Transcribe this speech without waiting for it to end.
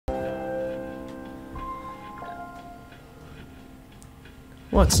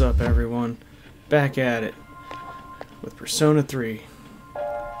What's up, everyone? Back at it with Persona 3.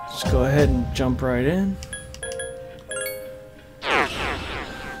 Just go ahead and jump right in.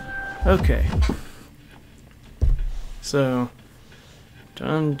 Okay. So,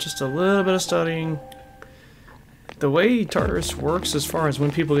 done just a little bit of studying. The way Tartarus works as far as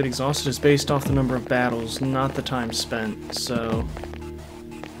when people get exhausted is based off the number of battles, not the time spent. So,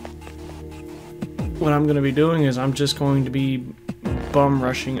 what I'm going to be doing is I'm just going to be bum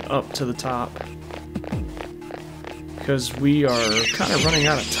rushing up to the top. Because we are kind of running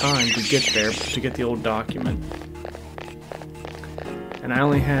out of time to get there, to get the old document. And I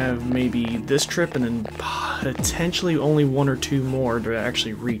only have maybe this trip and then potentially only one or two more to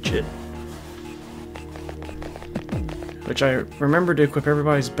actually reach it. Which I remember to equip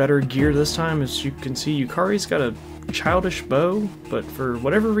everybody's better gear this time. As you can see, Yukari's got a childish bow, but for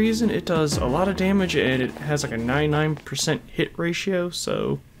whatever reason it does a lot of damage and it has like a 99% hit ratio,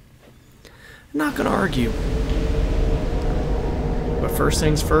 so I'm not gonna argue. But first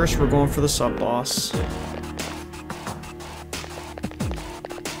things first, we're going for the sub-boss.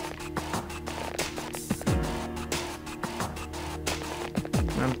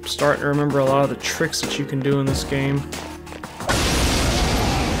 I'm starting to remember a lot of the tricks that you can do in this game.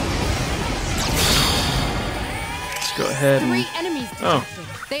 Let's go ahead and... 3 enemies detected.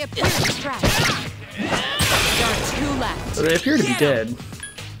 They appear distracted. There are 2 left. So they appear to be dead.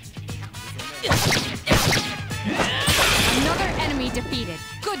 Another enemy defeated.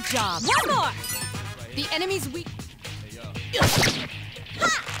 Good job. One more. The enemy's weak.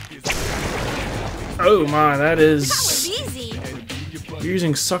 Oh my, that is... That was easy. You're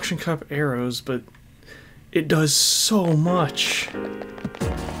using suction cup arrows, but it does so much.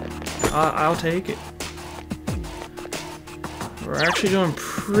 I'll take it. We're actually doing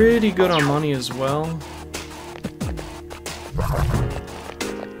pretty good on money as well.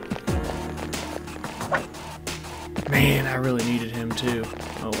 Man, I really needed him too.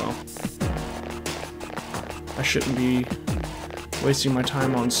 Oh well. I shouldn't be wasting my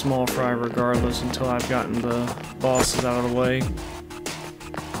time on small fry regardless until I've gotten the bosses out of the way.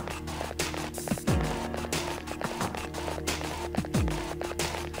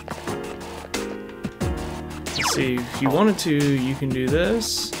 Let's see, if you wanted to, you can do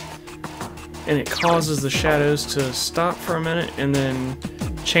this, and it causes the shadows to stop for a minute and then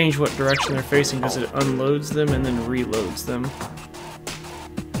change what direction they're facing because it unloads them and then reloads them.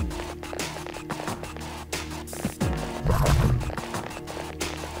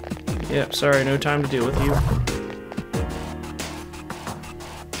 Yep, sorry, no time to deal with you.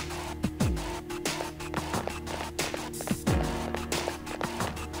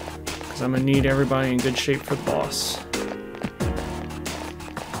 Because I'm going to need everybody in good shape for the boss.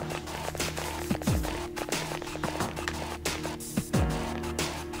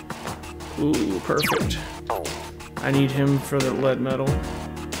 Ooh, perfect. I need him for the lead metal.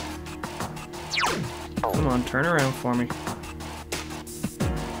 Come on, turn around for me.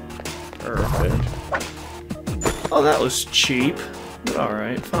 Perfect. Oh, that was cheap. But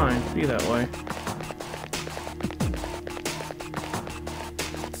alright, fine. Be that way.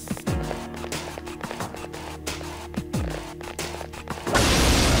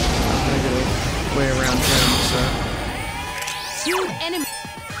 I'm gonna go way around him, so... 2 enemies.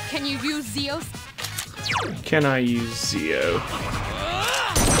 Can you use Zeus? Can I use Zeo?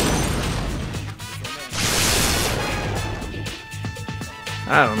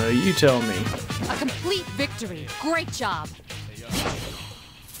 I don't know, you tell me. A complete victory. Great job.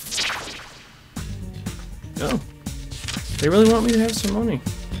 Oh. They really want me to have some money.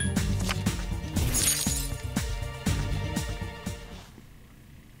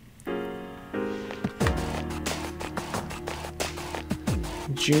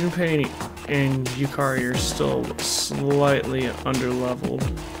 Junpei and Yukari are still slightly underleveled.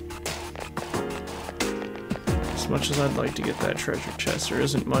 As much as I'd like to get that treasure chest, there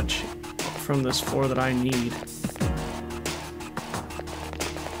isn't much from this floor that I need.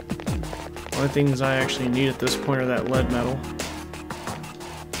 Only things I actually need at this point are that lead metal.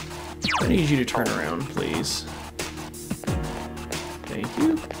 I need you to turn around, please. Thank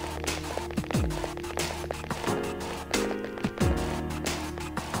you.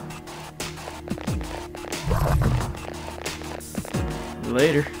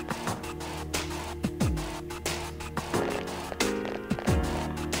 Later.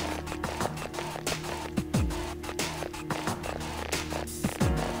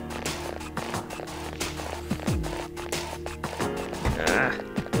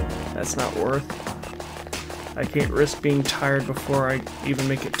 That's not worth. I can't risk being tired before I even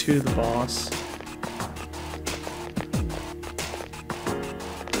make it to the boss.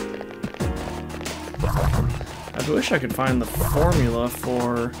 I wish I could find the formula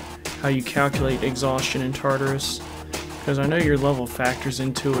for how you calculate exhaustion in Tartarus, because I know your level factors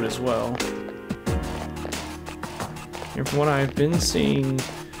into it as well. And from what I've been seeing,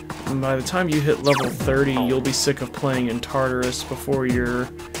 by the time you hit level 30, you'll be sick of playing in Tartarus before your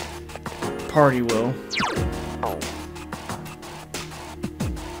party will.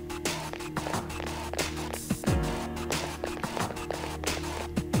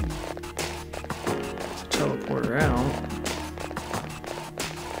 Teleporter out.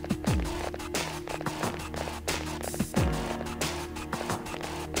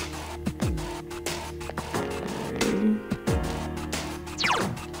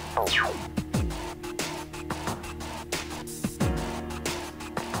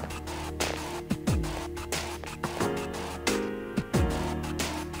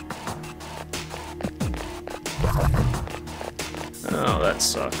 Oh, that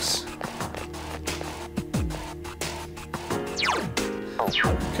sucks.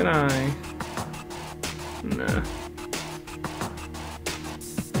 Can I? Nah.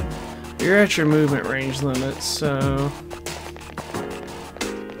 You're at your movement range limit, so...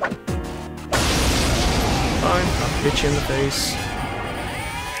 Fine, I'll hit you in the face.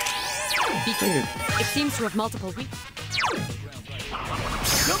 It seems to have multiple weak.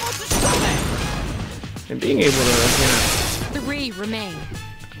 And being able to, you know... 3 remain.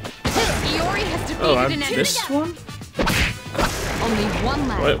 Iori has defeated an enemy. This one? Only one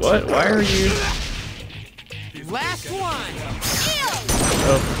left. What? Why are you... Last one!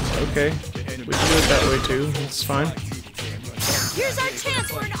 Oh, okay. We can do it that way too. It's fine. Here's our chance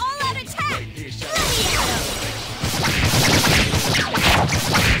for an all-out attack!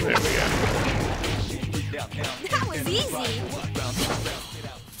 Let me at him! There we go. That was easy!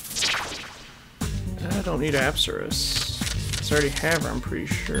 I don't need Apsaris. I already have her, I'm pretty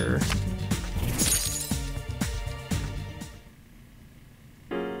sure.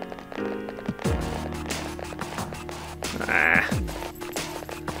 Ah.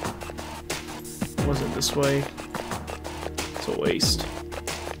 Wasn't this way. It's a waste.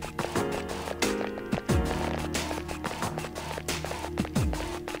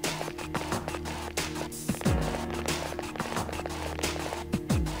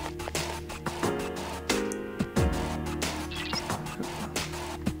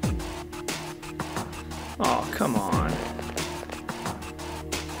 Oh, come on.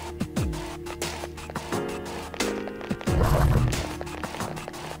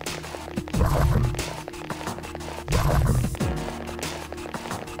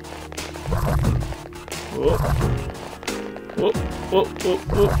 Whoop. Whoop, whoop, whoop,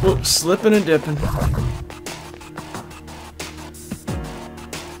 whoop, whoop. Slipping and dipping.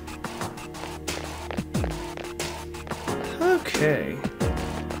 Okay.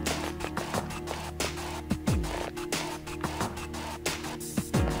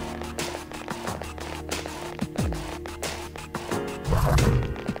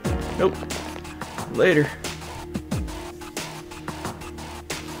 Nope. Later.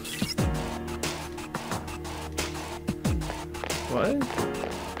 What?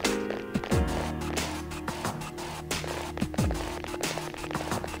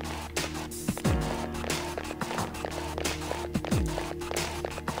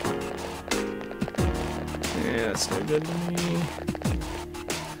 Yeah, that's no good to me.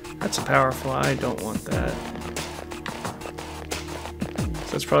 That's a powerful. I don't want that.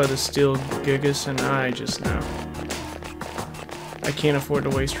 So that's probably the Steel Gigas, and I just know. I can't afford to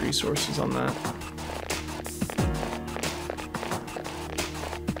waste resources on that.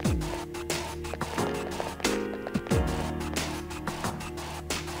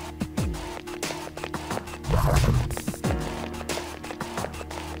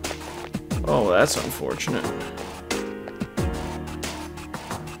 Oh, that's unfortunate.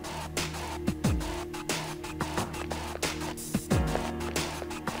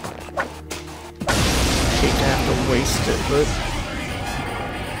 Waste it, but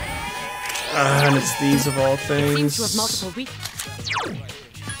and it's these of all things. It seems to have multiple weak.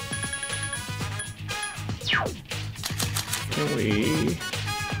 Can we?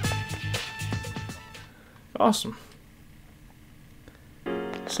 Awesome.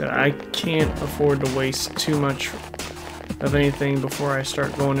 So I can't afford to waste too much of anything before I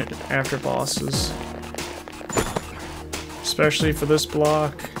start going after bosses, especially for this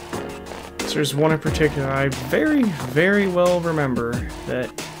block. There's one in particular I very, very well remember that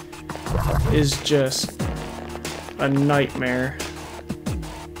is just a nightmare.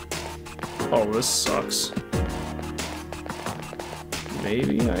 Oh, this sucks.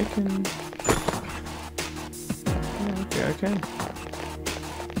 Maybe I can... Okay, I can.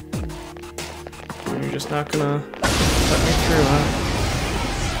 You're just not gonna let me through, huh?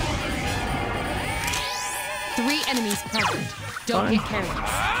 3 enemies present. Don't Fine. get careless.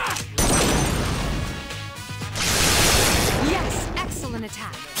 Yes, excellent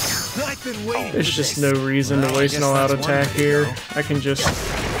attack. I've been waiting. There's for just this. no reason to waste an I guess all-out that's one attack way to here. go. I can just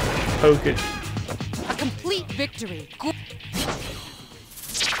poke it. A complete victory.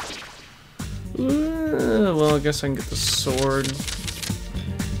 Well, I guess I can get the sword.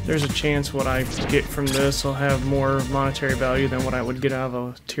 There's a chance what I get from this will have more monetary value than what I would get out of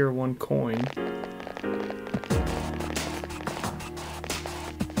a tier 1 coin.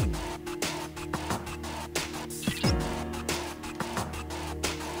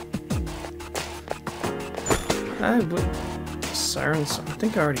 I would... Sirens... I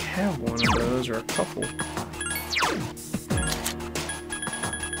think I already have one of those, or a couple.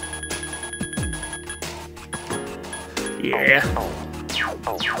 Yeah.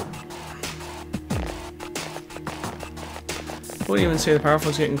 Wouldn't even say the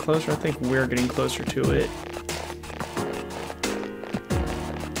powerful's getting closer. I think we're getting closer to it.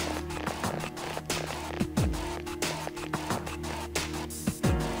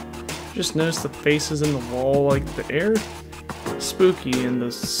 Just notice the faces in the wall, like the air spooky, and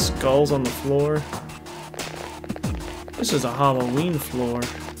the skulls on the floor. This is a Halloween floor.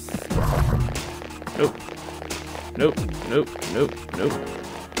 Nope. Nope, nope, nope, nope.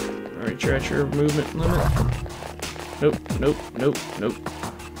 Alright, you're at your movement limit. Nope, nope, nope, nope.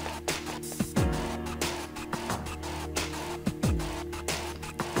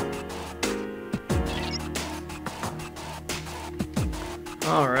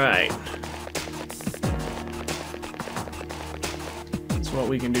 Alright. So what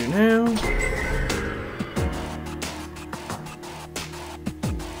we can do now...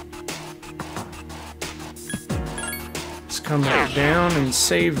 come back down and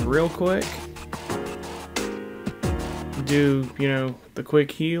save real quick. Do, you know, the quick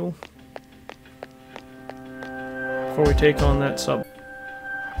heal before we take on that sub.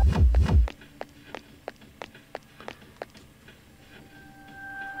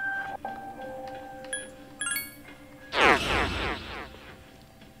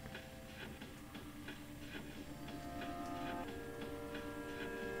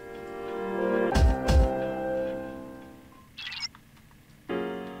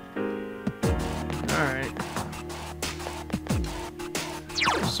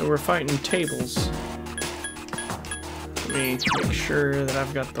 So we're fighting tables. Let me make sure that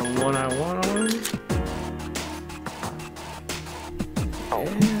I've got the one I want on.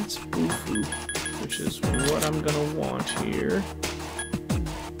 That's Boo-Foo, which is what I'm gonna want here.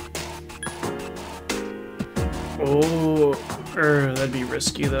 Oh, that'd be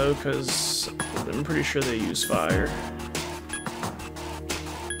risky though, because I'm pretty sure they use fire.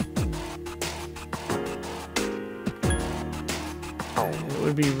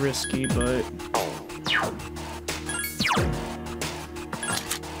 It would be risky, but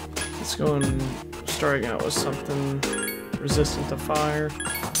let's go and starting out with something resistant to fire,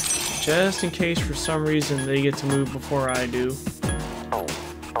 just in case for some reason they get to move before I do.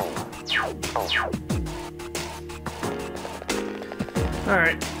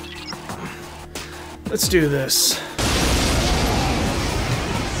 Alright, let's do this.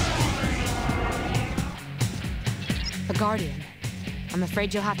 The Guardian. I'm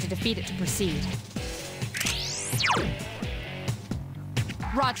afraid you'll have to defeat it to proceed.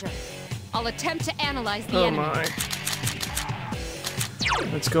 Roger. I'll attempt to analyze the enemy. Oh my.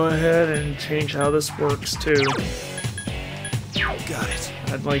 Let's go ahead and change how this works too. Got it.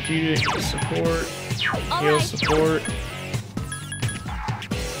 I'd like you to support, All heal right. support.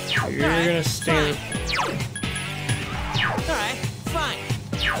 You're gonna stand. Alright, fine.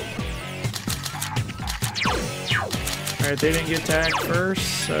 Alright, they didn't get attacked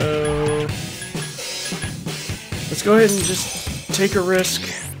first, so let's go ahead and just take a risk.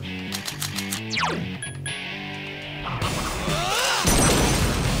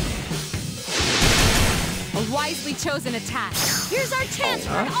 A wisely chosen attack. Here's our chance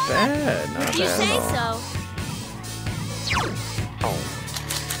for an Not all-out. bad, not If you bad say at all. so.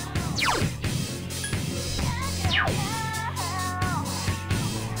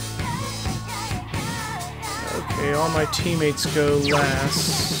 Okay, all my teammates go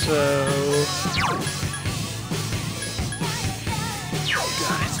last, so...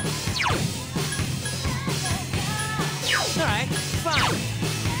 Got it. Alright, fine.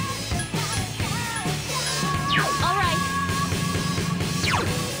 All right.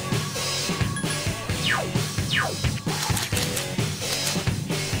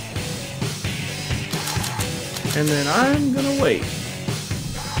 And then I'm gonna wait.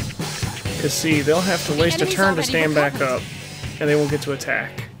 Because see, they'll have to waste a turn to stand back up, and they won't get to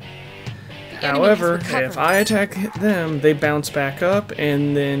attack. However, if I attack them, they bounce back up,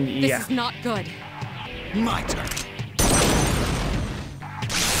 and then, yeah. This is not good. My turn.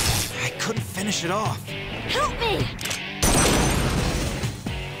 I couldn't finish it off. Help me!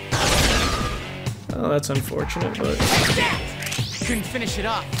 Oh, that's unfortunate, but... Couldn't finish it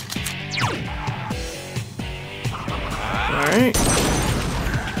off. Alright.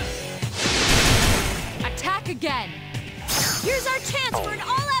 Attack again. Here's our chance for an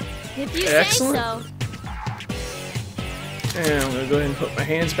all-out... If you Excellent. say so. And I'm gonna go ahead and put my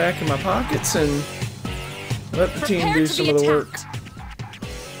hands back in my pockets and let the team do some of the work.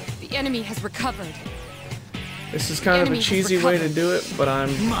 The enemy has recovered. This is kind of a cheesy way to do it, but I'm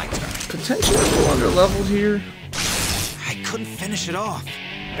potentially a little under-leveled here. I couldn't finish it off.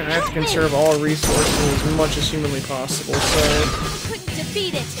 And I have to conserve all resources as much as humanly possible, so... Couldn't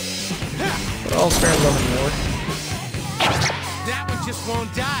defeat it. But all's fair in love and war. That one just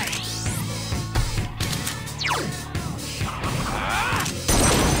won't die.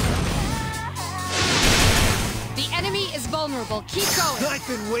 The enemy is vulnerable. Keep going. I've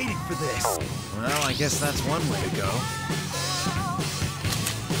been waiting for this. Well, I guess that's one way to go.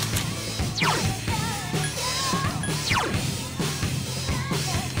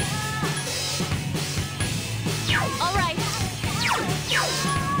 All right.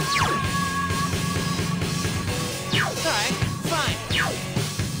 Alright, fine.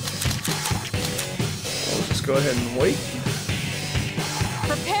 I'll just go ahead and wait.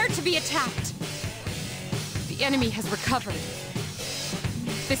 Prepare to be attacked. The enemy has recovered.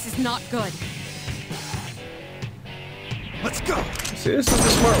 This is not good. Let's go. See, this is the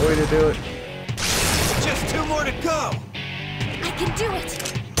smart way to do it. Just 2 more to go. I can do it.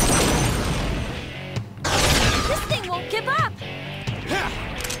 This thing won't give up.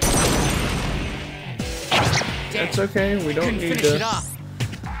 That's okay. We don't need finish it to. off.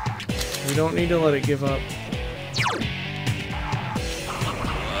 We don't need to let it give up.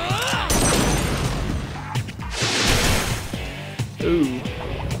 Ooh.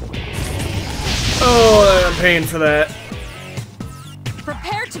 Oh, I'm paying for that.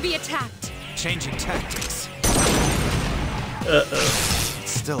 Prepare to be attacked. Changing tactics. Uh-oh.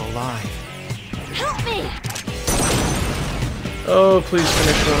 It's still alive. Help me. Oh, please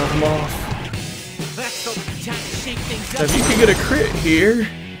finish one of them off. That's the time to shake things Now, if you could get a crit here.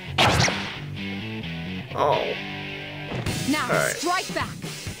 Oh. Now Alright. strike back.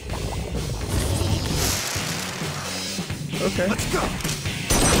 Okay. Let's go.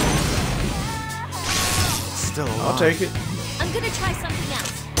 Still alive. I'll take it. I'm gonna try something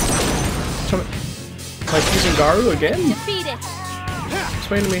else. Like using Garu again? Defeat it.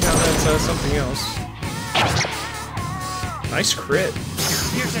 Explain to me how that's something else. Nice crit.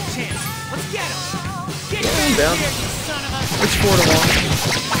 Here's our chance. Let's get him. Get Yeah, I'm back down. here, you son of a... It's 4 to 1.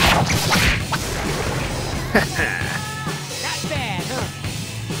 Not bad, huh?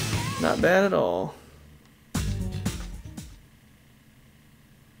 Not bad at all.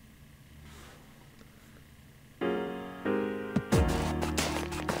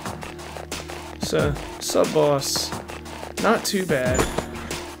 So, sub-boss, not too bad.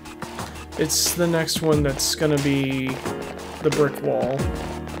 It's the next one that's gonna be the brick wall.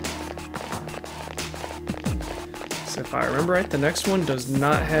 So if I remember right, the next one does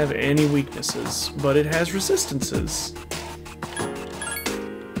not have any weaknesses, but it has resistances.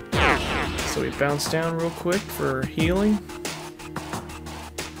 So we bounce down real quick for healing.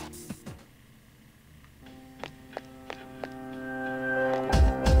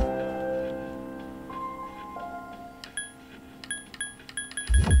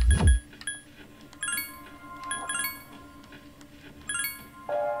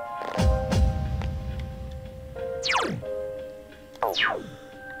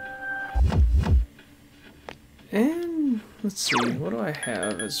 And let's see, what do I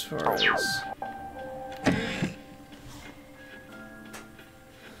have as far as...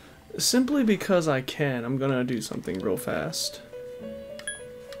 Simply because I can, I'm gonna do something real fast.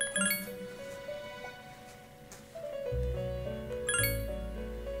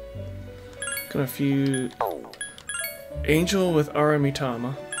 Gonna fuse Angel with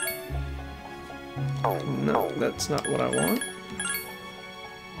Aramitama. No, that's not what I want.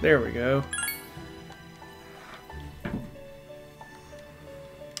 There we go.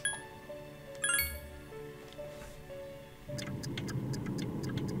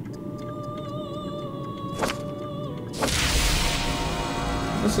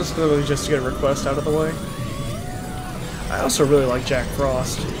 This is literally just to get a request out of the way. I also really like Jack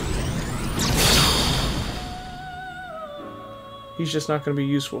Frost. he's just not going to be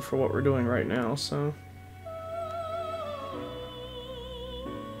useful for what we're doing right now, so...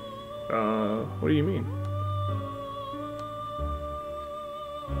 what do you mean?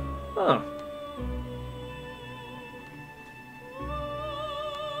 Oh.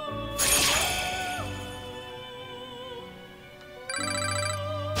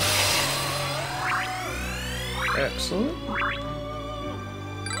 Excellent.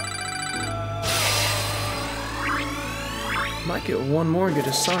 Might get one more and get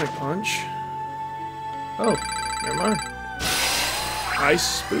a Sonic Punch. Oh, never mind.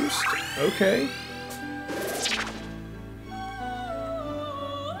 Ice boost? Okay.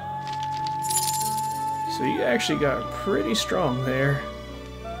 So you actually got pretty strong there.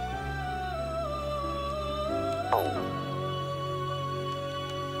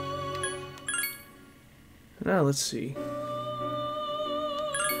 Now let's see.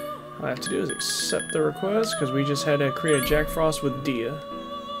 All I have to do is accept the request because we just had to create a Jack Frost with Dia.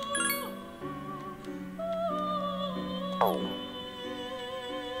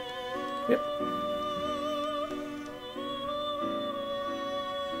 Yep.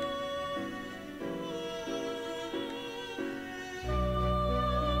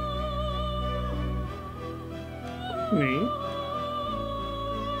 Me.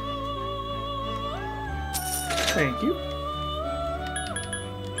 Thank you.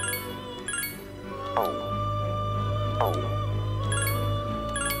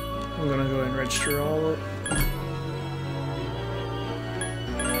 I'm gonna go ahead and register all of it.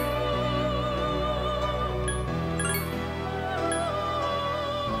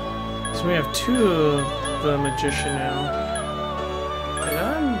 So we have two of the Magician now.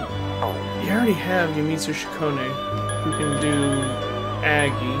 And you already have Yamitsu Shikone, who can do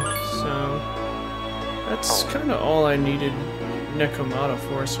Aggie, so that's kind of all I needed Nekomata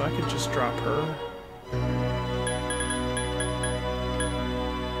for, so I could just drop her.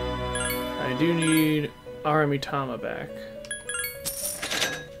 I do need Aramitama back.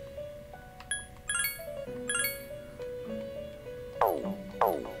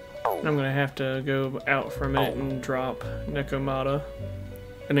 I'm gonna have to go out for a minute and drop Nekomata,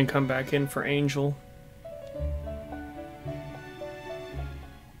 and then come back in for Angel.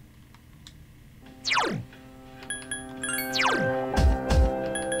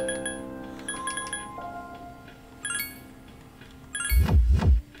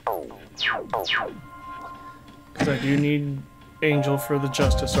 Because I do need Angel for the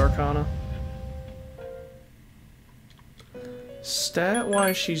Justice Arcana.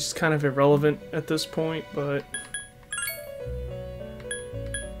 Stat-wise, she's kind of irrelevant at this point, but...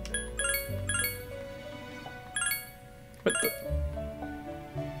 What the...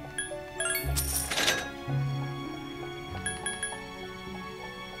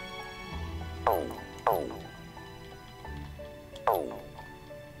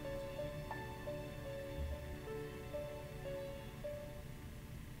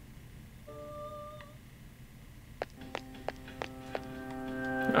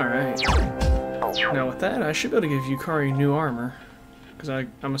 Alright. Now with that, I should be able to give Yukari new armor. Because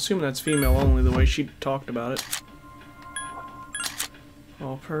I'm assuming that's female only, the way she talked about it.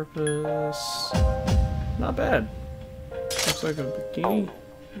 All purpose... Not bad. Looks like a bikini.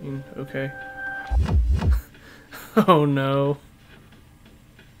 I mean, okay. Oh no.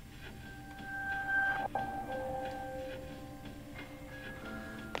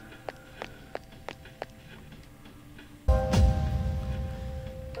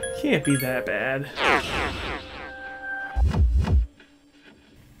 Can't be that bad.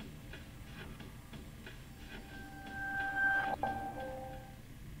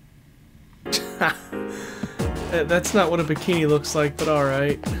 That's not what a bikini looks like, but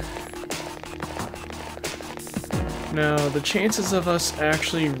alright. Now, the chances of us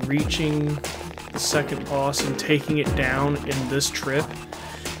actually reaching the second boss and taking it down in this trip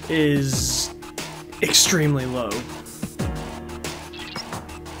is extremely low.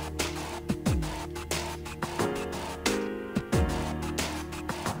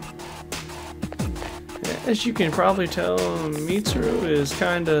 As you can probably tell, Mitsuru is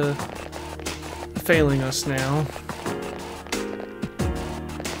kinda failing us now.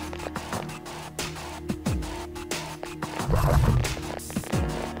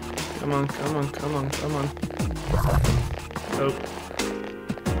 Come on, come on, come on, come on. Oh.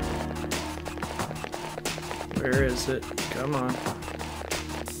 Where is it? Come on.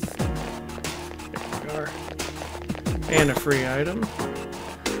 There we are. And a free item.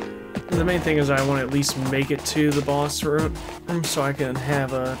 The main thing is I want to at least make it to the boss room so I can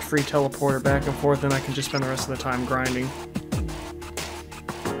have a free teleporter back and forth, and I can just spend the rest of the time grinding.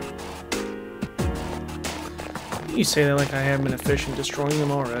 You say that like I have been efficient destroying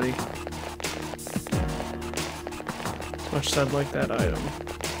them already. As much as I'd like that item.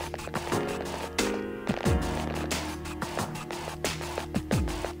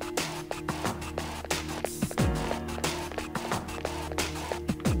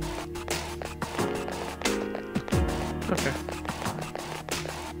 Okay.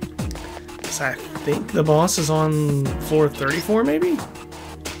 So I think the boss is on floor 34, maybe?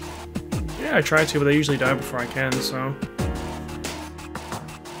 Yeah, I try to, but I usually die before I can, so...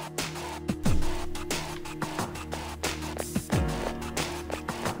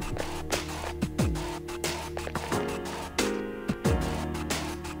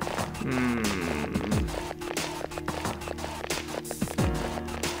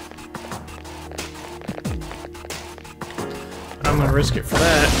 I'm gonna risk it for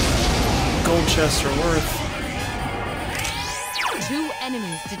that. Gold chests are worth. 2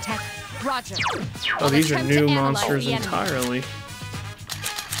 enemies detected. Roger. Oh, these are new monsters entirely.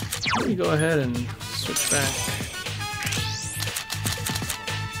 Let me go ahead and switch back.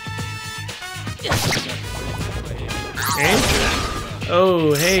 And,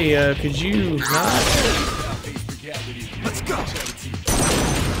 oh, hey, could you not? Let's go.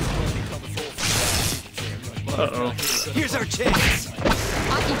 Uh-oh. Here's our chance.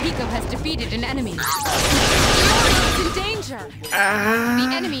 Akihiko has defeated an enemy. Yuri is in danger. The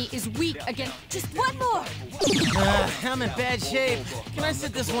enemy is weak against... Just one more. I'm in bad shape. Can I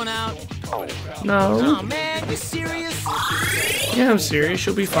sit this one out? No. Oh man, you serious? Yeah, I'm serious.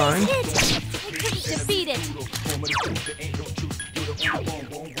 You'll be fine. That's it. I couldn't defeat it.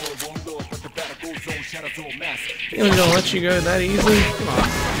 You know, gonna let you go that easily? Come on.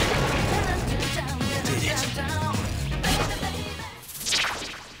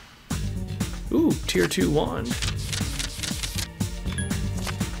 Ooh, tier 2 wand.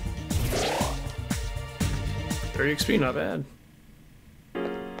 XP, not bad.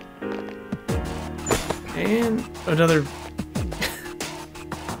 And another.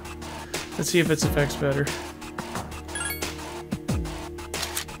 Let's see if its effects better.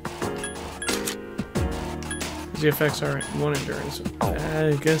 The effects are 1 endurance.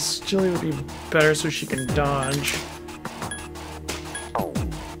 I guess Jilly would be better so she can dodge.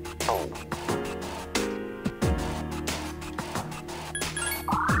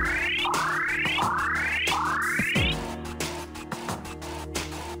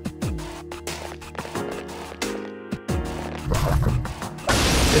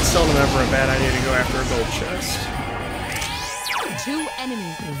 It's seldom ever a bad idea to go after a gold chest. 2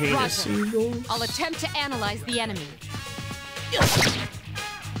 enemies. Venus Roger. Eagles. I'll attempt to analyze the enemy.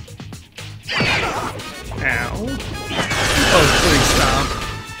 Ow. Oh, please stop.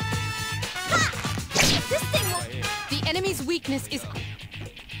 This thing will... The enemy's weakness is...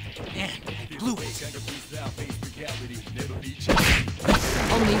 Blew it.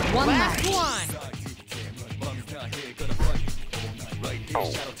 Only one Last left. one.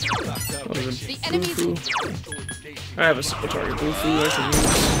 What is The it? enemy's... Bufu? I have a simple target Bufu I can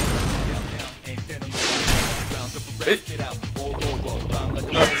use.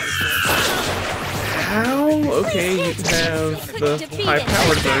 How? Okay, you can have the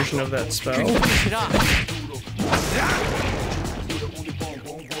high-powered version of that spell. Finish it off.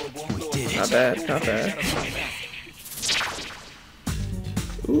 Not bad, not bad.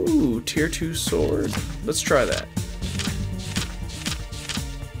 Ooh, tier 2 sword. Let's try that.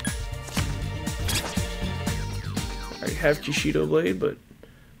 I have Kishido Blade, but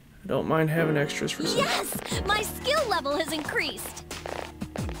I don't mind having extras for some. Yes! My skill level has increased.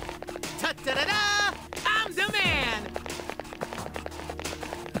 Ta-da-da-da! I'm the man.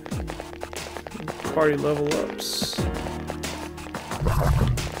 Party level ups.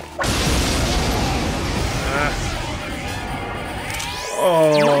 One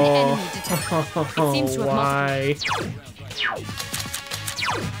Oh, enemy detected. It seems to have why?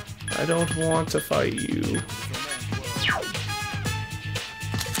 I don't want to fight you.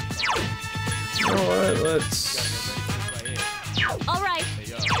 You know what? Let's. All right.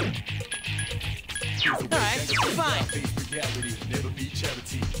 Alright, fine.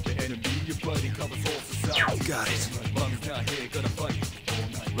 You got it.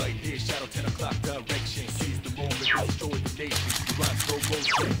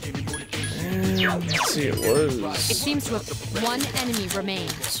 And let's see, it was. It seems to have... 1 enemy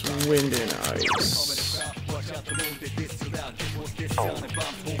remains. It's wind and ice.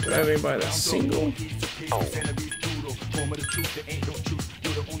 Do I have anybody that's single?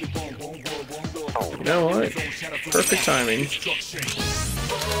 You know what? Perfect timing.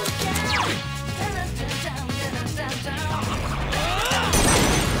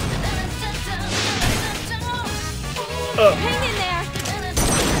 Hang in there.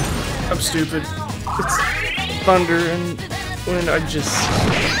 I'm stupid. It's thunder and when I just...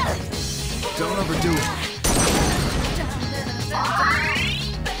 Don't overdo it.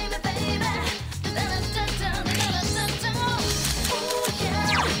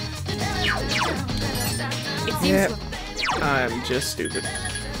 Yep, I'm just stupid.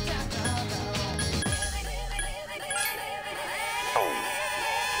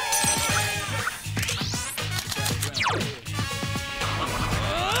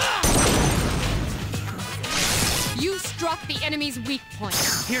 You struck the enemy's weak point.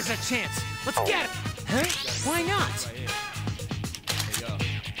 Here's a chance. Let's get him. Huh? Why not?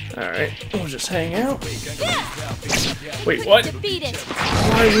 Alright, we'll just hang out. Wait, what? Defeat it.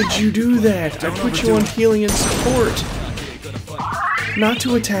 Why would you do that? I put you on healing and support. Not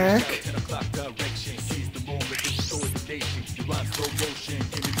to attack.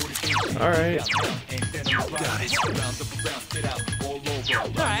 Alright.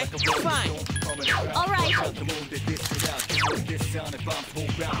 Alright, fine. All right. Just have to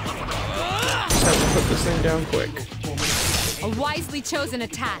put this thing down quick. A wisely chosen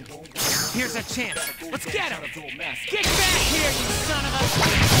attack. Here's a chance. Let's get him. Get back here, you son of a...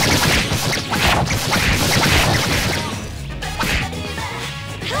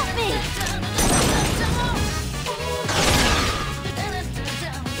 Help me.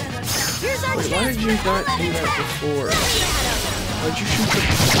 Here's our Wait, why chance did for you an not all-out do that attack. before? Let Why'd you shoot the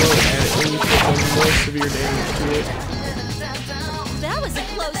bow at it when you put the more severe damage to it? me at him. That was a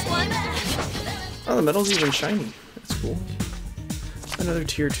close one. Oh, the metal's even shiny. That's cool. Another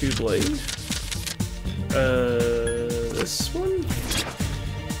tier 2 blade. This one?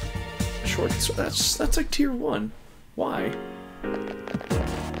 Short, that's like tier 1. Why?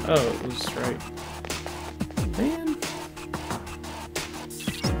 Oh, it was right. Man.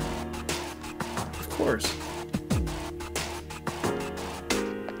 Of course.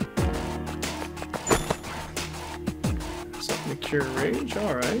 Something to cure rage,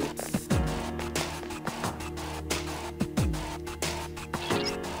 alright.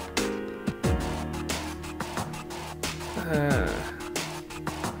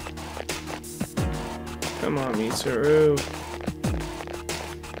 Come on, Mitsuru.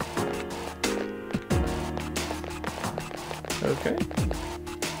 Okay.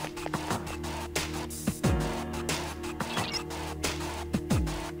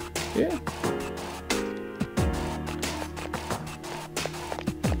 Yeah.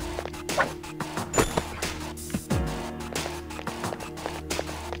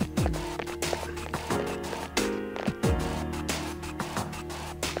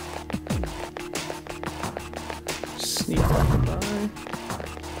 Sneak on by.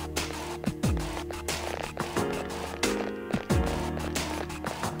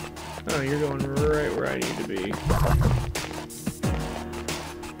 Oh, you're going right where I need to be.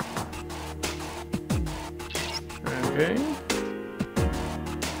 Okay.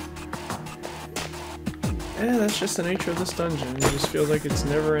 Yeah, that's just the nature of this dungeon. It just feels like it's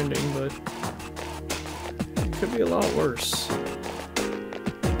never ending, but it could be a lot worse.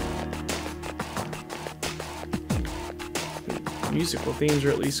 The musical themes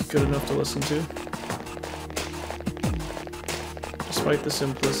are at least good enough to listen to, despite the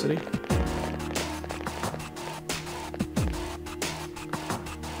simplicity.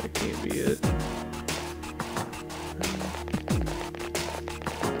 That can't be it.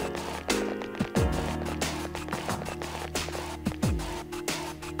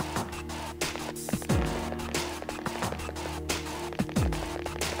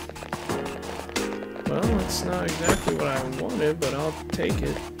 Well, it's not exactly what I wanted, but I'll take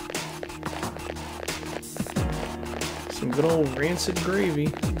it. Some good old rancid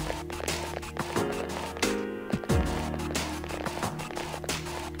gravy.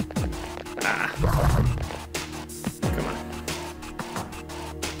 Ah. Come on.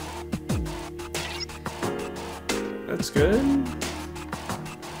 That's good.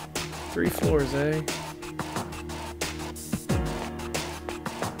 3 floors, eh?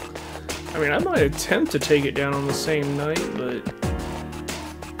 I mean, I might attempt to take it down on the same night, but...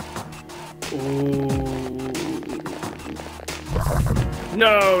 Ooh.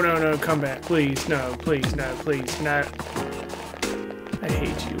 No, no, no, come back, please. No, please, no, please, no. I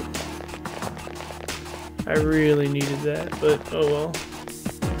hate you. I really needed that, but oh well.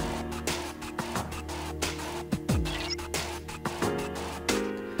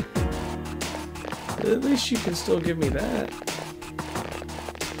 At least you can still give me that.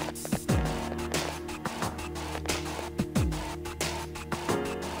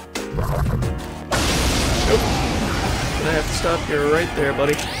 I have to stop you right there,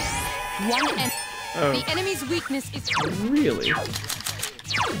 buddy. One and Oh. The enemy's weakness is... Really?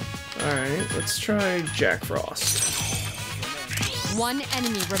 Alright, let's try Jack Frost. One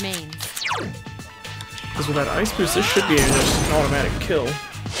enemy remains. Because with that ice boost, this should be just an automatic kill.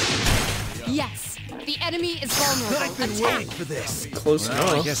 Yes, the enemy is vulnerable. I've been Attack. waiting for this. Close Well,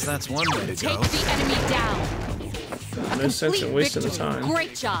 I enough. guess that's one way to Take go. the enemy down. No sense in Complete wasting the victory. time.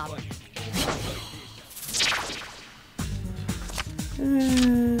 Great job.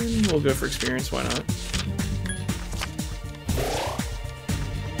 And we'll go for experience, why not?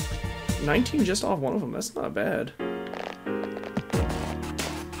 19 just off one of them, that's not bad.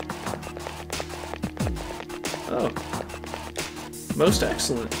 Oh. Most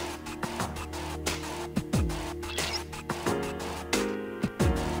excellent.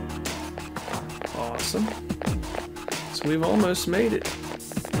 Awesome. So we've almost made it.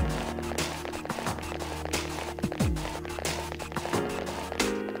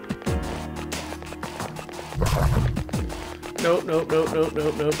 Nope, nope, nope, nope,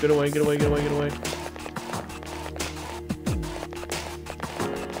 nope, nope. Get away, get away, get away, get away.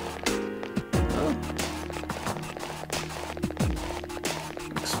 Oh.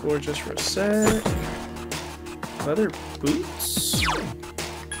 Explore just for a sec. Leather boots?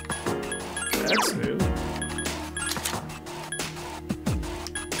 That's new.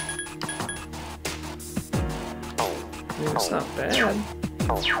 I mean, it's not bad.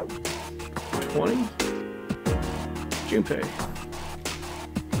 20? Junpei.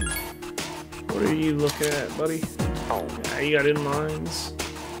 What are you looking at, buddy? Yeah, you got inlines.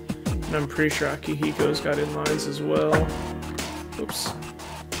 And I'm pretty sure Akihiko's got inlines as well. Oops.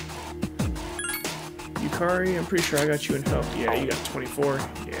 Yukari, I'm pretty sure I got you in health. Yeah, you got 24.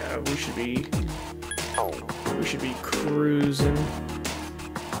 Yeah, we should be cruising.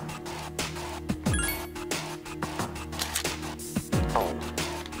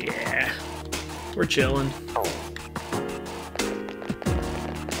 Yeah. We're chilling.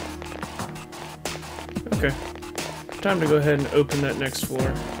 Okay, time to go ahead and open that next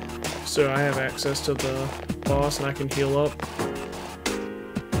floor so I have access to the boss and I can heal up.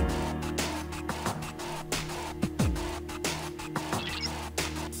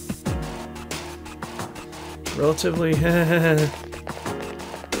 Relatively,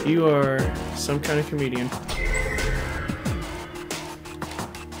 you are some kind of comedian.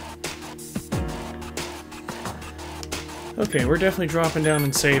 Okay, we're definitely dropping down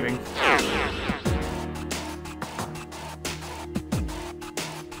and saving.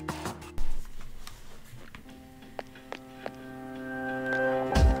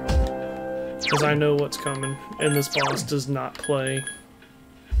 Because I know what's coming, and this boss does not play.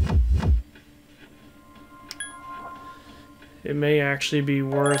 It may actually be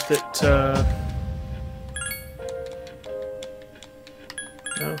worth it to...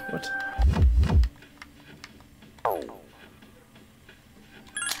 No, what?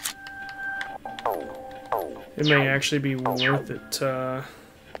 It may actually be worth it to...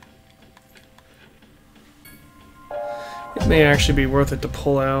 It may actually be worth it to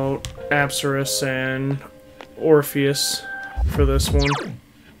pull out Apsaris and Orpheus for this one.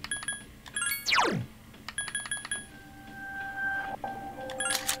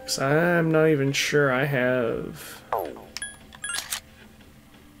 Because I'm not even sure I have...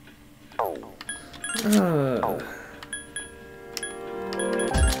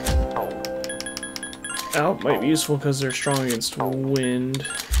 Alp might be useful because they're strong against wind.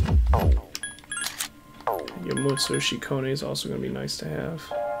 Yamotsu Shikone is also going to be nice to have.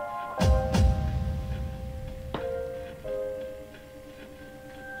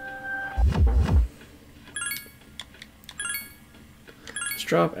 Let's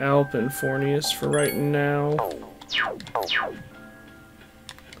drop Alp and Fornius for right now.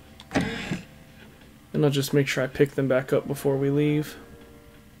 And I'll just make sure I pick them back up before we leave.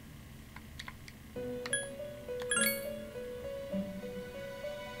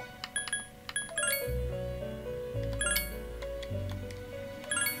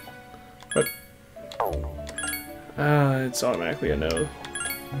 What? It's automatically a no.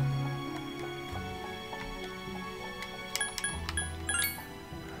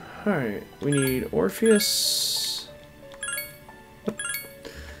 Alright, we need Orpheus. What?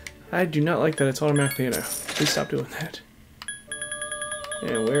 I do not like that it's automatically a no. Please stop doing that.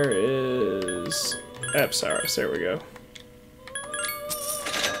 And where is Apsaris? There we go.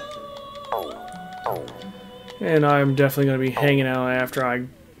 And I'm definitely going to be hanging out after I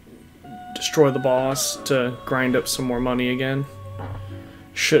destroy the boss to grind up some more money again.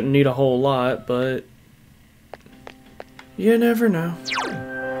 Shouldn't need a whole lot, but you never know.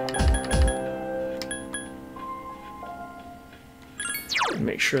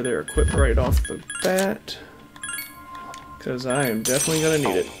 make sure they're equipped right off the bat, because I am definitely gonna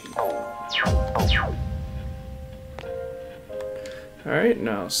need it. Alright,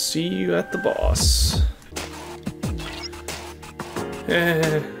 now see you at the boss.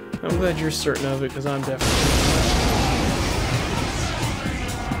 I'm glad you're certain of it, because I'm definitely...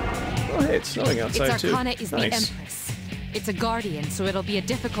 Oh hey, it's snowing outside Its too. Arcana is Nice. the Empress. It's a guardian, so it'll be a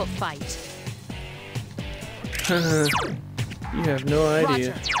difficult fight. You have no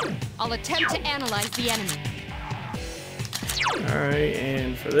idea. Roger. I'll attempt to analyze the enemy. Alright,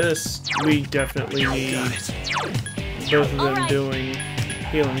 and for this, we definitely need both of them doing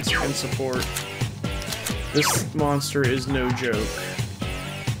healing and support. This monster is no joke.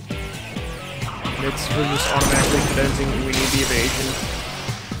 We're just automatically condensing and we need the evasion.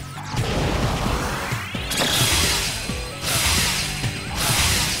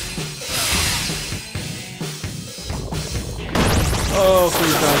 Oh,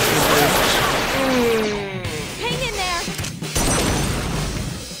 please dodge, Hang in there!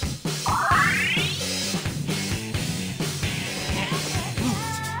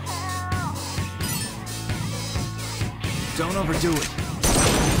 Don't overdo it.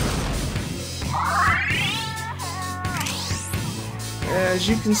 As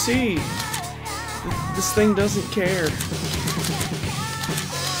you can see, this thing doesn't care.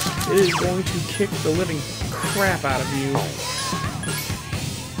 It is going to kick the living crap out of you.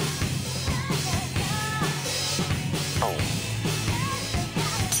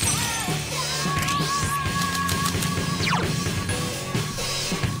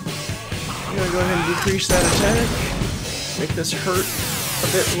 I'm gonna go ahead and decrease that attack. Make this hurt a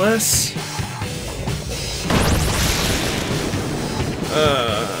bit less.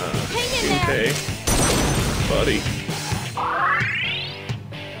 Okay, buddy.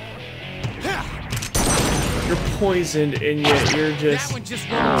 You're poisoned and yet you're just... That one just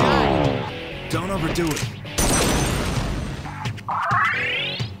won't die. Don't overdo it.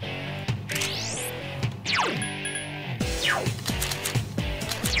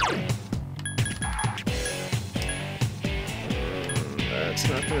 That's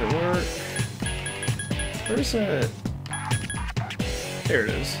not gonna work. Where's that? There it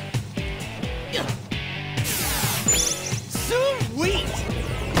is. Sweet.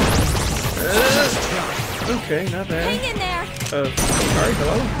 Okay, not bad. Hang in there! Alright,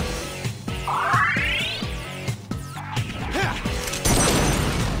 hello?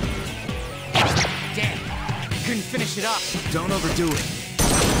 Damn. Couldn't finish it up. Don't overdo it.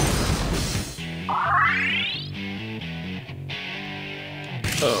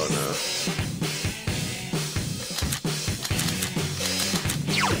 Oh no.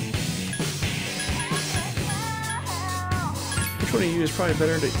 Which one of you is probably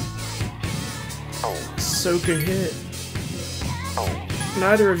better to soak a hit?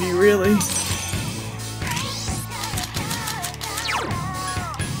 Neither of you, really.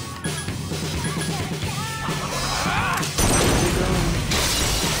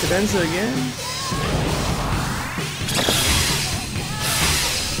 Cadenza again?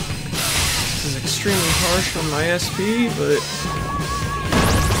 This is extremely harsh on my SP, but...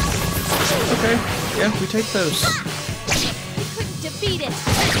 Okay, yeah, we take those. Couldn't defeat it.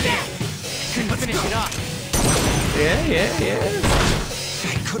 Couldn't finish it up. Yeah.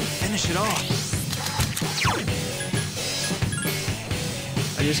 I couldn't finish it off.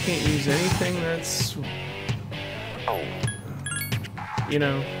 I just can't use anything that's... you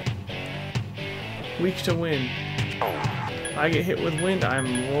know... weak to wind. I get hit with wind,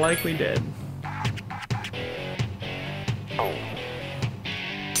 I'm likely dead.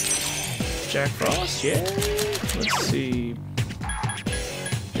 Jack Frost, yeah. Let's see.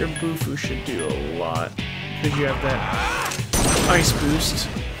 Your Bufu should do a lot because you have that ice boost.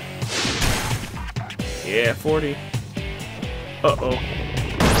 Yeah, 40. Uh-oh.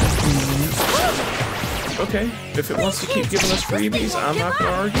 Okay, if it wants to keep giving us freebies, I'm not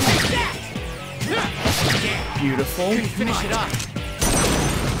gonna argue. Beautiful. Couldn't finish it up.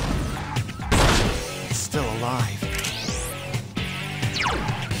 It's still alive.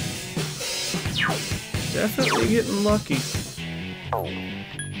 Definitely getting lucky.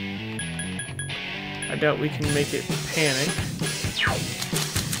 I doubt we can make it panic.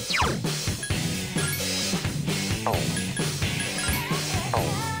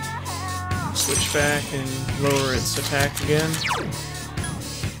 Switch back and lower its attack again.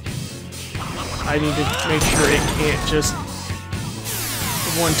 I need to make sure it can't just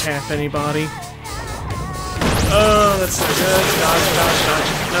one-tap anybody. Oh, that's not good. Dodge.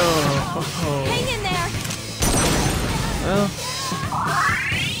 No. Oh. Hang in there. Well,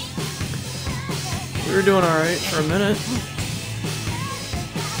 we were doing alright for a minute.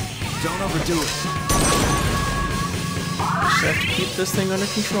 Don't overdo it. Just have to keep this thing under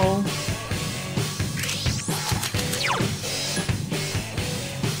control.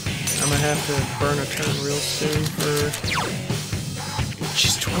 I'm gonna have to burn a turn real soon for...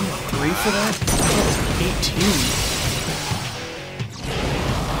 She's 23 for that? That was 18.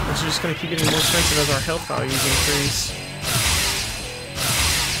 This is just gonna keep getting more expensive as our health values increase.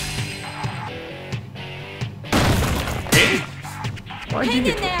 Why'd you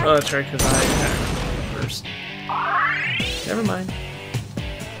get... Oh, that's right, because I attacked first. Never mind.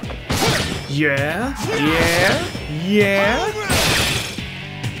 Yeah, yeah, yeah.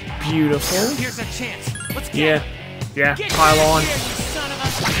 Beautiful. Here's our chance. Let's Yeah, yeah, get pile back on. here, you son of a...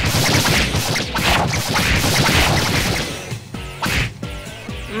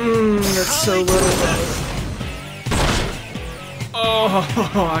 That's so little. Oh,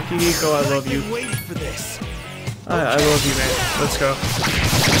 Akihiko, I love you. Waiting for this. I love you, man. Let's go.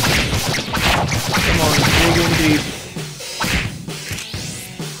 Come on, dig in deep.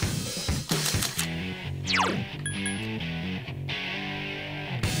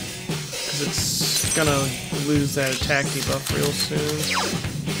 Because it's gonna lose that attack debuff real soon.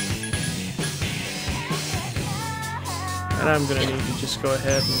 And I'm gonna need to just go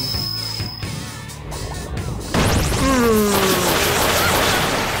ahead and...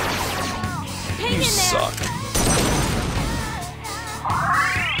 You suck.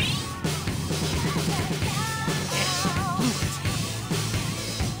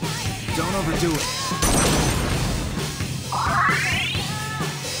 Don't overdo it.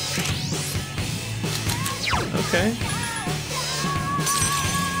 Okay.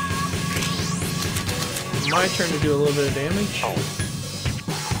 My turn to do a little bit of damage.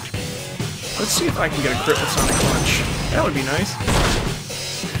 Let's see if I can get a crit with Sonic Punch. That would be nice.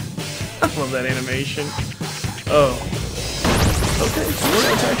 I love that animation. Oh. Okay, if you want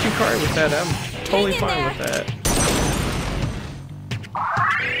to attack Yukari with that, I'm totally fine with that.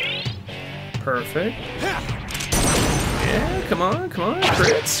 Perfect. Yeah, come on,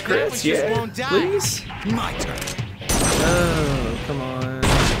 crits, crits, yeah, please. My turn. Oh, come on.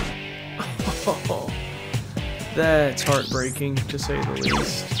 Oh, that's heartbreaking, to say the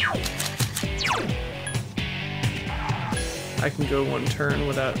least. I can go one turn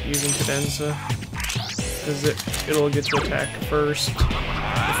without using Cadenza, because it'll get to attack first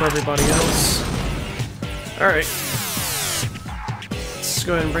before everybody else. Alright. Let's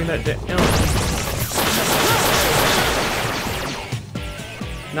go ahead and bring that down.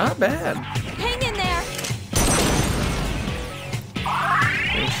 Not bad. Hang in there.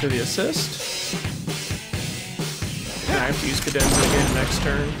 Thanks for the assist. And I have to use Cadenza again next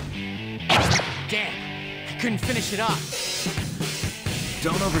turn. Damn, I couldn't finish it off.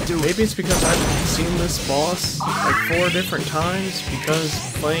 Don't overdo it. Maybe it's because I've seen this boss like 4 different times because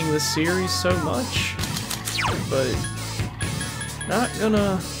playing this series so much. But not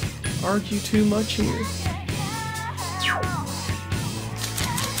gonna argue too much here.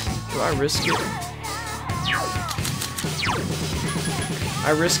 Do I risk it?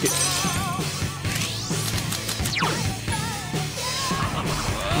 I risk it.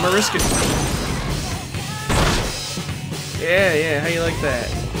 I'm gonna risk it. Yeah, yeah, how you like that?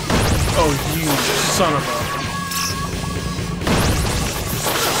 Oh, you son of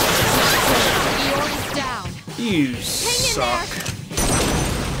Eeyore's down. a... You suck.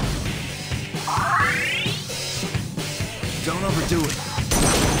 Don't overdo it.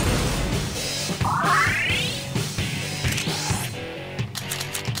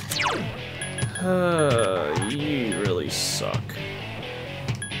 You really suck.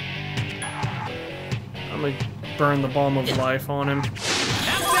 I'm gonna burn the balm of life on him.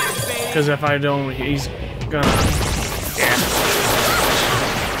 Because if I don't, he's gonna... Yeah.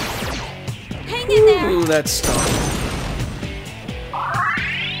 Hang in there. Ooh, that stung.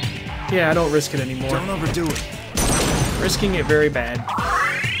 Yeah, I don't risk it anymore. Don't overdo it. Risking it very bad.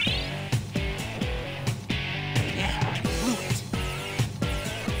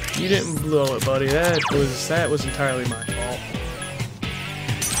 You didn't blow it, buddy. That was entirely my fault.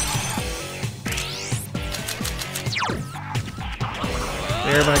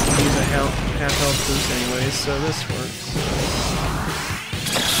 Everybody can use a half health boost anyways, so this works.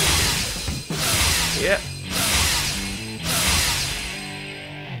 Yep.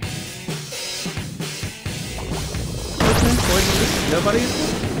 Okay, poison. Nobody?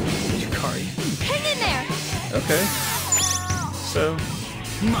 Yukari. Hang in there. Okay. So,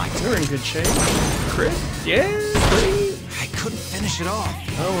 My turn. we're in good shape. Crit? Yeah, please. I couldn't finish it off.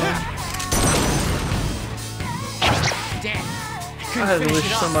 Oh well. Damn, I wish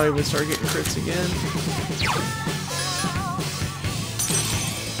somebody would start getting crits again.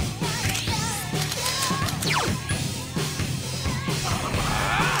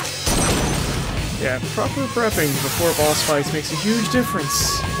 Yeah, proper prepping before boss fights makes a huge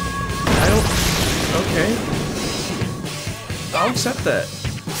difference. I don't... Okay. I'll accept that.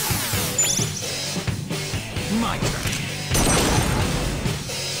 My turn.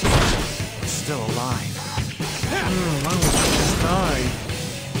 It's still alive. Why would you just die?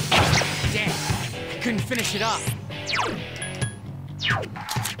 Damn, I couldn't finish it up.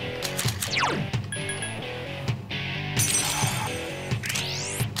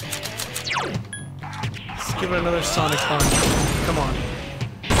 Let's give it another Sonic Punch. Come on.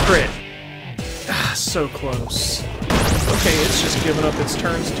 Crit. Ah, so close. Okay, it's just giving up its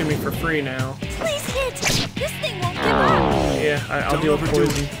turns to me for free now. Please hit! This thing won't give up! Yeah, I'll deal with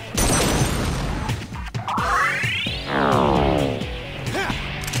poison.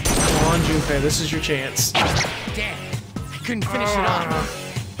 Come on, Junpei, this is your chance. Damn, I couldn't finish it up.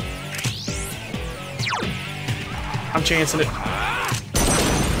 I'm chancing it.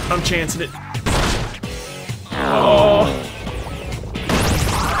 I'm chancing it. Oh.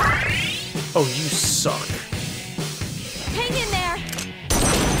 Oh, you suck. Hang in there!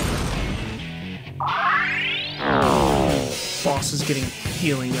 Boss is getting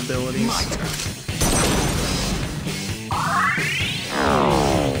healing abilities. My turn.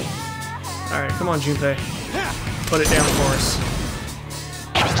 Alright, come on, Junpei. Put it down for us.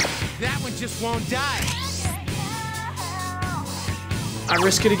 That one just won't die. I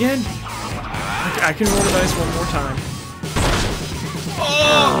risk it again. I can roll the dice one more time.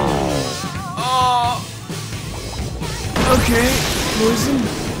 Okay, poison.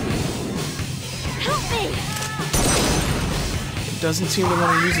 Help me! Doesn't seem to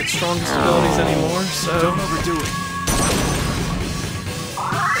want to use its strongest abilities anymore, so... Don't overdo it.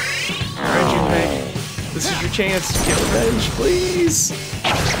 Alright, Junpei. This is your chance to get revenge, please!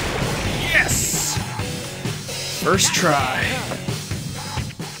 Yes! First try.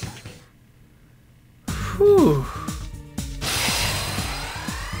 Whew.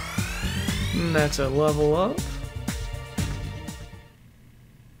 And that's a level up.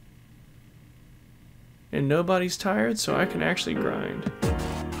 And nobody's tired, so I can actually grind.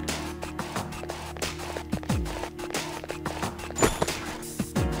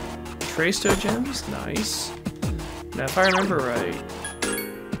 Trasto gems, nice. Now, if I remember right,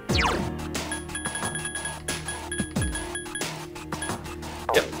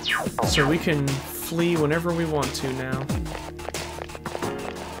 yep. So we can flee whenever we want to now.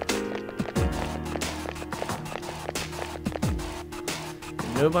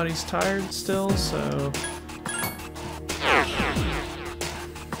 And nobody's tired still, so.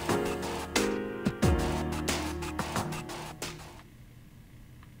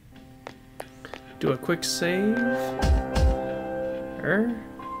 Do a quick save.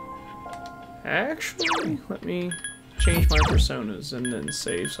 Actually, let me change my personas and then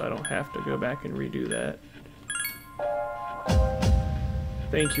save so I don't have to go back and redo that.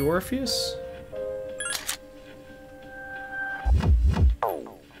 Thank you, Orpheus.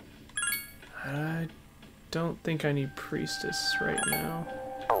 I don't think I need Priestess right now.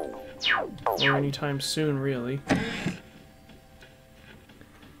 Or anytime soon, really.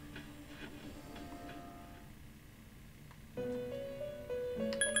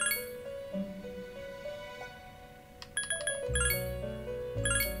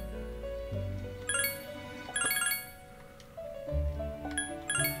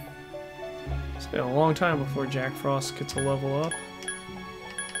 It's been a long time before Jack Frost gets a level up.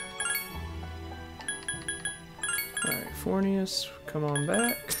 Alright, Fornius, come on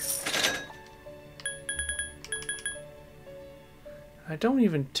back. I don't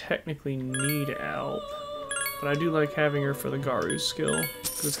even technically need Alp, but I do like having her for the Garu skill,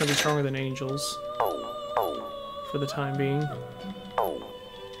 because it's going to be stronger than Angels for the time being.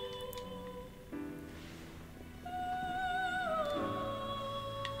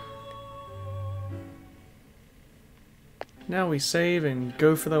 Now we save and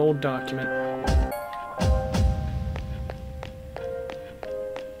go for the old document.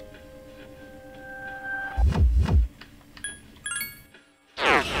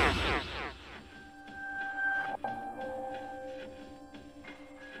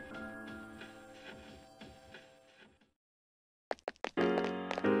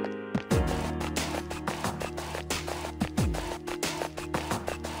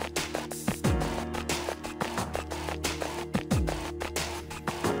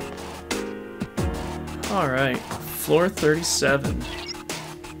 Alright, floor 37.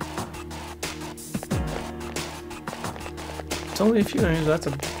 It's only a few enemies, that's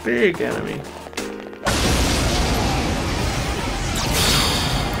a big enemy.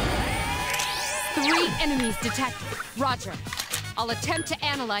 Three enemies detected. Roger. I'll attempt to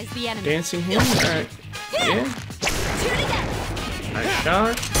analyze the enemy. Dancing hand? Alright. Yeah. Nice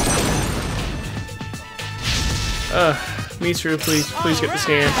shot. Mitsuru, please get the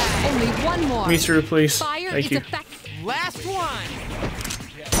stand. Only one more. Mitsuru, please. Fire Thank is you. effective. Last one.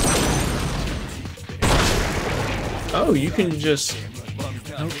 Oh, you can just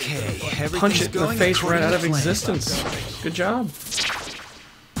Okay, punch it in the face right out of plan. existence. Good job.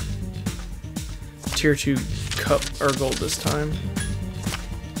 Tier 2 cup or gold this time.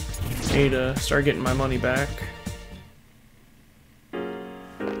 Need to start getting my money back.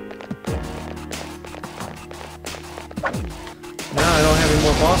 Now I don't have any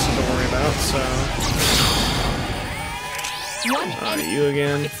more bosses to worry about, so. One enemy. You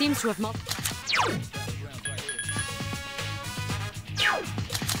again. It seems to have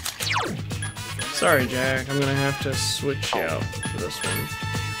Sorry, Jack. I'm gonna have to switch you out for this one.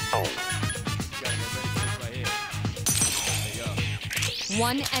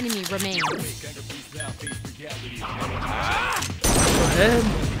 One enemy remains. Go ahead.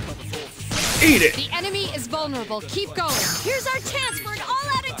 Eat it! The enemy is vulnerable. Keep going. Here's our chance for an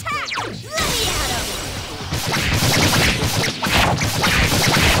all-out attack! Let me at him!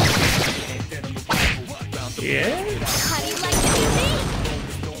 Yeah? How do you like the new me?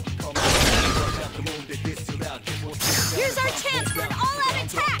 Here's our chance for an all-out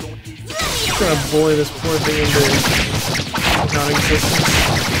attack! Let me Just at gonna him! bully this poor thing into non-existence.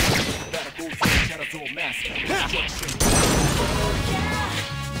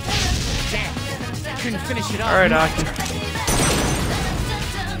 Couldn't finish it off. Alright, Aki.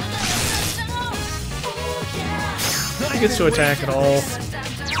 He gets to attack at all.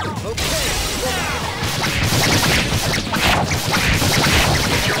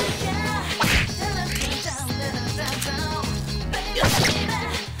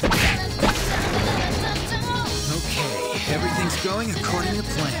 Okay, everything's going according to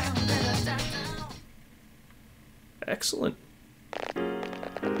plan. Excellent.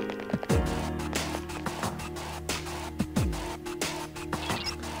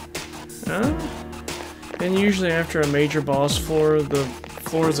 And usually after a major boss floor, the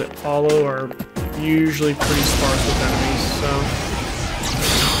floors that follow are usually pretty sparse with enemies, so...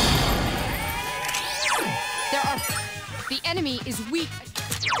 The enemy is weak.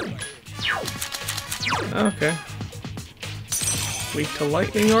 Okay. Weak to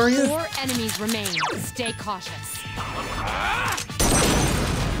lightning, are you? 4 enemies remain. Stay cautious.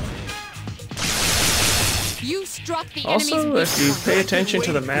 You struck the Also, enemy's weak if you point. pay attention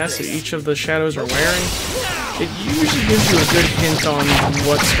to the mask that each of the shadows are wearing, it usually gives you a good hint on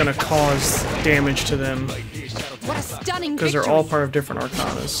what's going to cause damage to them, What a stunning because they're victory. all part of different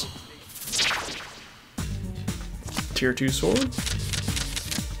arcanas. Tier 2 sword.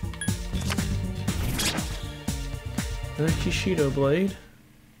 Another Kishido blade.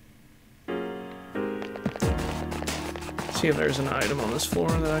 See if there's an item on this floor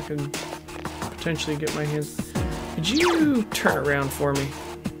that I can potentially get my hands. Could you turn around for me?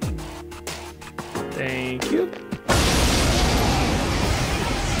 Thank you.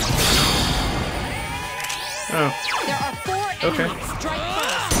 Oh, There are 4 Okay. enemies. Strike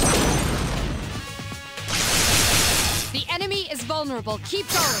first. The enemy is vulnerable. Keep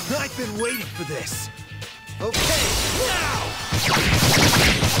going. I've been waiting for this. Okay, now!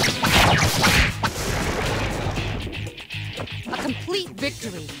 A complete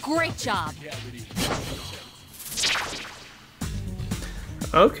victory. Great job.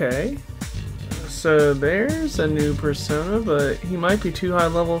 okay. So there's a new persona, but he might be too high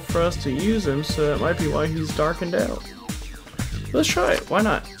level for us to use him, so that might be why he's darkened out. Let's try it. Why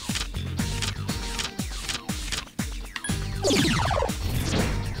not?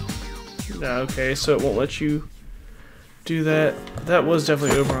 Okay, so it won't let you do that. That was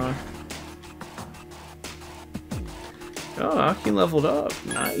definitely Oberon. Oh, Aki leveled up.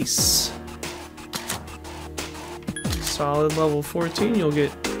 Nice. Solid level 14. You'll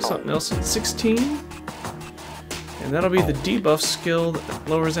get something else at 16. And that'll be the debuff skill that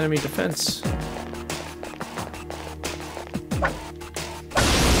lowers enemy defense.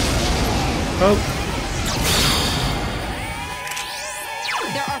 Oh.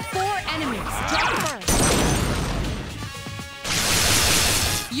 There are 4 enemies. Strike first.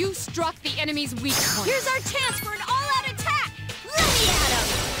 You struck the enemy's weak point. Here's our chance for an all-out attack! Let me at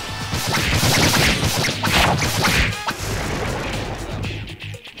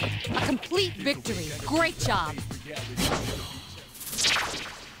him! A complete victory. Great job.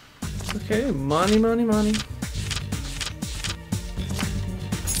 Okay, money, money, money.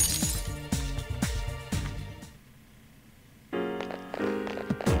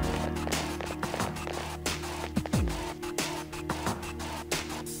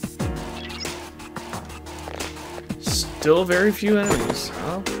 Still very few enemies.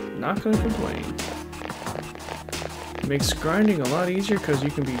 I'm not gonna complain. Makes grinding a lot easier because you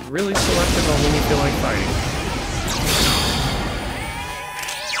can be really selective on when you feel like fighting.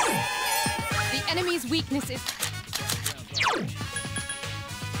 The enemy's weakness is...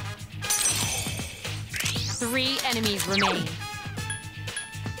 3 enemies remain.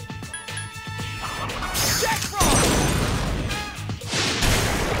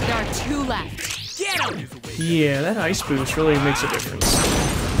 There are 2 left. Get him! Yeah, that ice boost really makes a difference.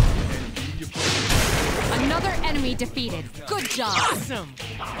 Another enemy defeated. Good job. Awesome!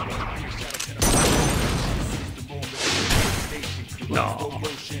 No.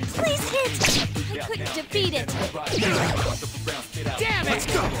 Please hit! I couldn't defeat it. Damn it! Let's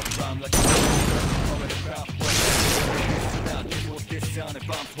go!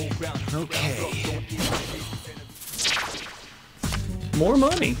 Okay. More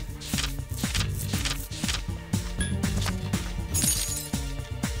money.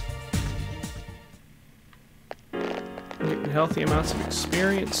 Getting healthy amounts of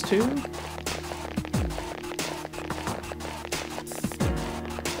experience too.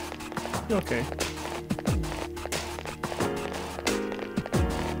 Okay.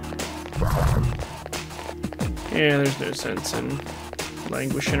 Yeah, there's no sense in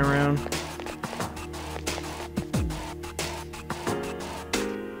languishing around.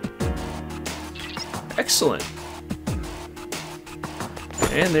 Excellent.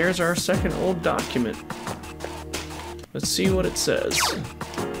 And there's our second old document. Let's see what it says.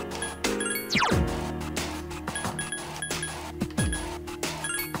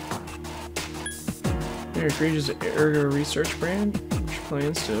 Eric Reed's Ergo research brand, which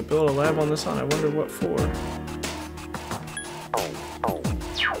plans to build a lab on this on. I wonder what for.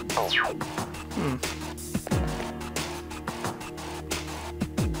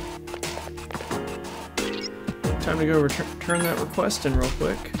 Time to go return that request in real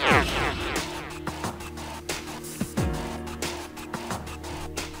quick.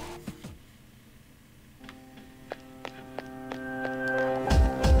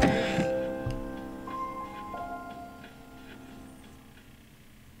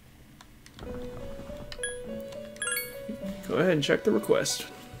 Go ahead and check the request.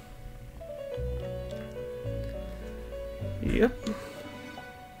 Yep.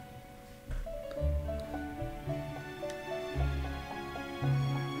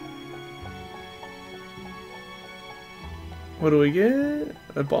 What do we get?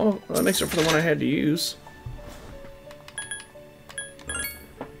 A ball. That makes it for the one I had to use.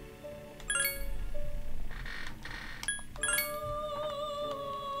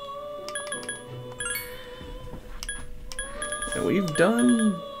 And we've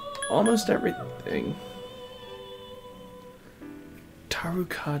done almost everything.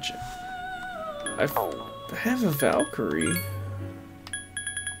 Tarukaja. I have a Valkyrie,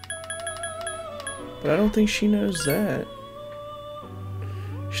 but I don't think she knows that.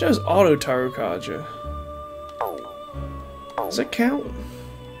 She knows Auto Tarukaja. Does that count?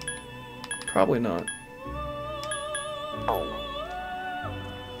 Probably not.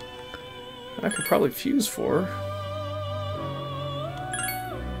 I could probably fuse for her.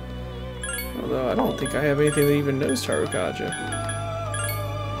 Although I don't think I have anything that even knows Tarukaja.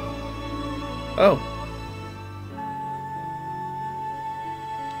 Oh.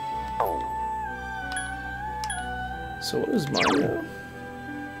 So what does mine know?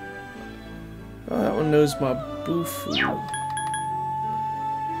 Oh, that one knows my Bufu.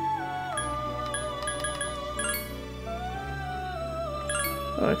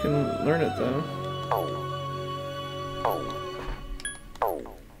 Oh, I can learn it though.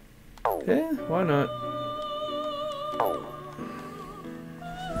 Yeah, why not?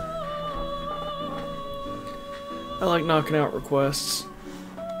 I like knocking out requests.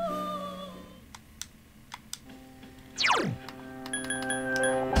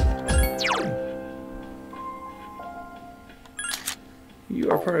 You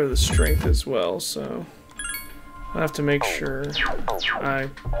are part of the strength as well, so I have to make sure I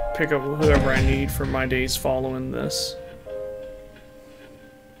pick up whoever I need for my days following this.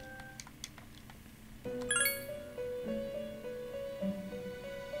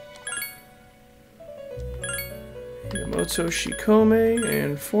 Yamato Shikome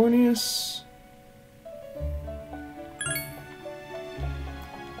and Fornius.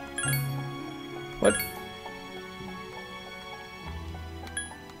 What?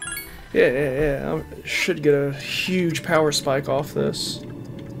 Yeah. I should get a huge power spike off this.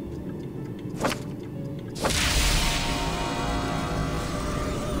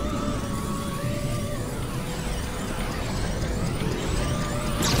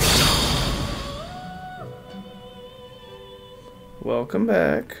 welcome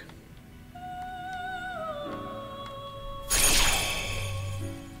back.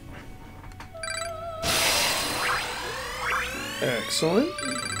 Excellent.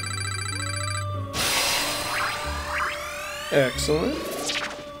 Excellent.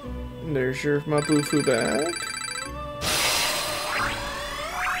 There's your Mabufu back.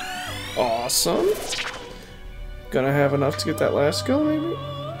 Awesome. Gonna have enough to get that last skill, maybe?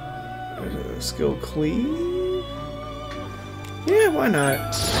 Skill cleave? Yeah, why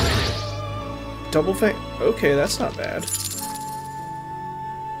not? Double fang. Okay, that's not bad.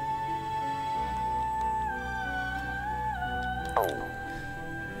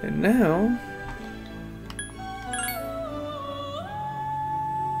 And now...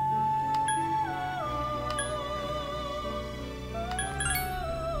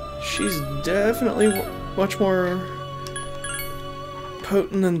 she's definitely much more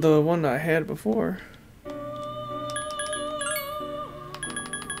potent than the one I had before.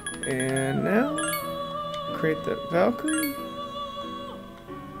 And now, create that Valkyrie.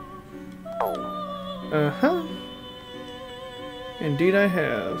 Uh-huh. Indeed I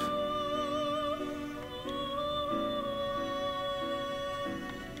have.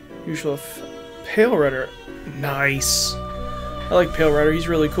 Usual Pale Rider. Nice. I like Pale Rider, he's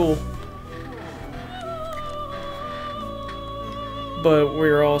really cool. But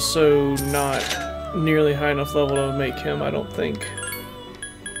we're also not nearly high enough level to make him, I don't think.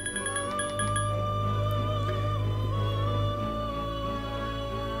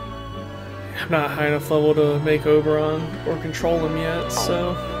 I'm not high enough level to make Oberon or control him yet, so...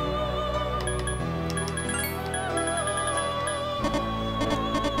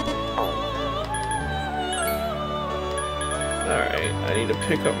 Alright, I need to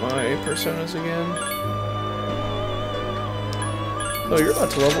pick up my personas again. Oh, you're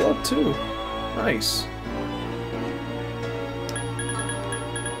about to level up too. Nice.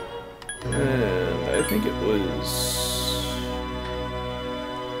 And I think it was...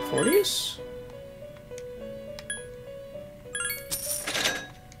 40s?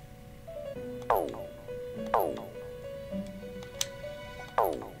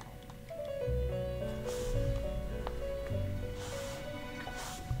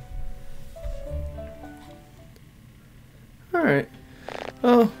 Alright.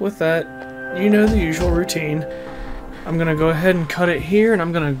 Well, with that, you know the usual routine. I'm gonna go ahead and cut it here, and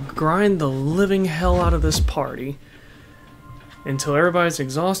I'm gonna grind the living hell out of this party until everybody's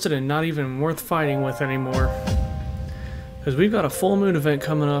exhausted and not even worth fighting with anymore. Because we've got a full moon event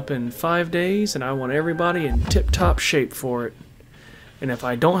coming up in 5 days, and I want everybody in tip-top shape for it. And if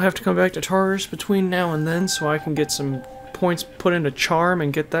I don't have to come back to Tartarus between now and then so I can get some points put into Charm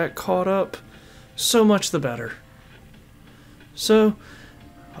and get that caught up, so much the better. So,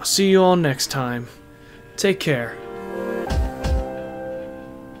 I'll see you all next time. Take care.